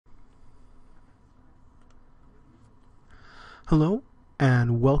Hello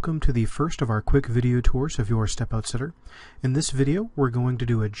and welcome to the first of our quick video tours of your Step Out Center. In this video we're going to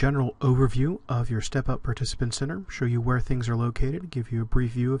do a general overview of your Step Out Participant Center, show you where things are located, give you a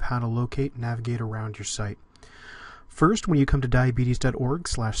brief view of how to locate and navigate around your site. First, when you come to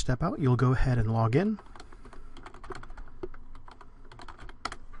diabetes.org/stepout, you'll go ahead and log in.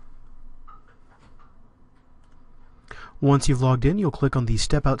 Once you've logged in, you'll click on the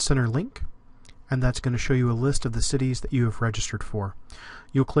Step Out Center link, and that's going to show you a list of the cities that you have registered for.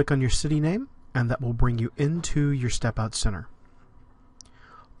 You'll click on your city name, and that will bring you into your Step Out Center.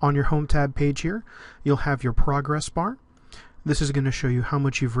 On your Home tab page here, you'll have your progress bar. This is going to show you how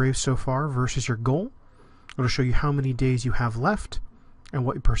much you've raised so far versus your goal. It'll show you how many days you have left and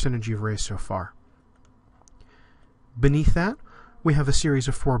what percentage you've raised so far. Beneath that, we have a series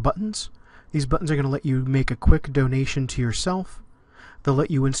of 4 buttons. These buttons are going to let you make a quick donation to yourself. They'll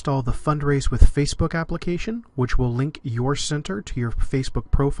let you install the Fundraise with Facebook application, which will link your center to your Facebook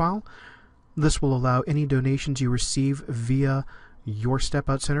profile. This will allow any donations you receive via your Step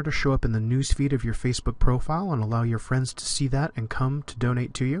Out Center to show up in the newsfeed of your Facebook profile and allow your friends to see that and come to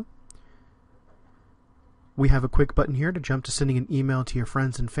donate to you. We have a quick button here to jump to sending an email to your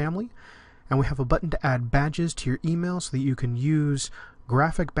friends and family, and we have a button to add badges to your email so that you can use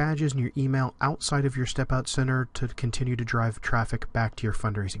graphic badges in your email outside of your Step Out Center to continue to drive traffic back to your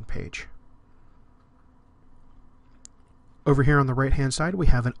fundraising page. Over here on the right hand side, we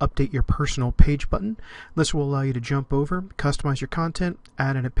have an Update Your Personal Page button. This will allow you to jump over, customize your content,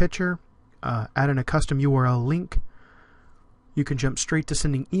 add in a picture, add in a custom URL link. You can jump straight to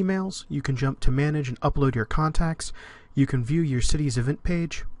sending emails. You can jump to manage and upload your contacts. You can view your city's event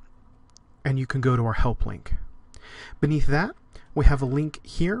page, and you can go to our help link. Beneath that, we have a link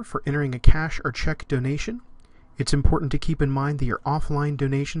here for entering a cash or check donation. It's important to keep in mind that your offline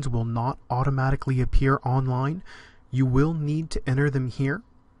donations will not automatically appear online. You will need to enter them here.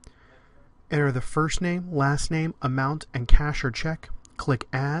 Enter the first name, last name, amount, and cash or check. Click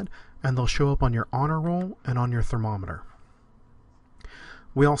Add, and they'll show up on your honor roll and on your thermometer.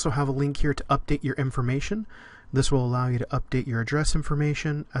 We also have a link here to update your information. This will allow you to update your address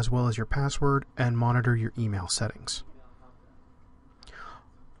information as well as your password and monitor your email settings.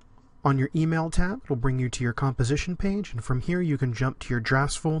 On your email tab, it'll bring you to your composition page, and from here you can jump to your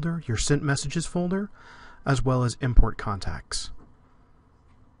drafts folder, your sent messages folder, as well as import contacts.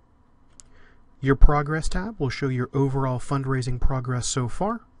 Your progress tab will show your overall fundraising progress so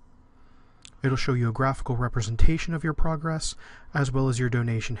far. It'll show you a graphical representation of your progress, as well as your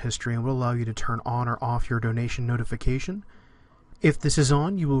donation history, and will allow you to turn on or off your donation notification. If this is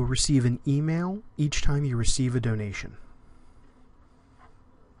on, you will receive an email each time you receive a donation.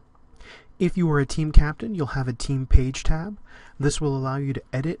 If you are a team captain, you'll have a team page tab. This will allow you to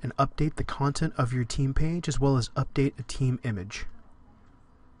edit and update the content of your team page, as well as update a team image.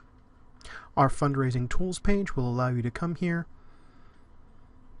 Our fundraising tools page will allow you to come here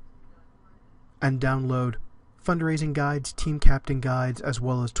and download fundraising guides, team captain guides, as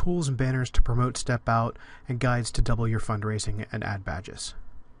well as tools and banners to promote Step Out and guides to double your fundraising and add badges.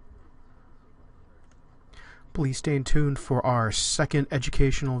 Please stay tuned for our second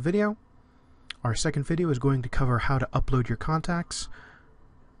educational video. Our second video is going to cover how to upload your contacts.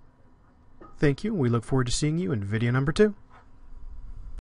 Thank you. We look forward to seeing you in video number 2.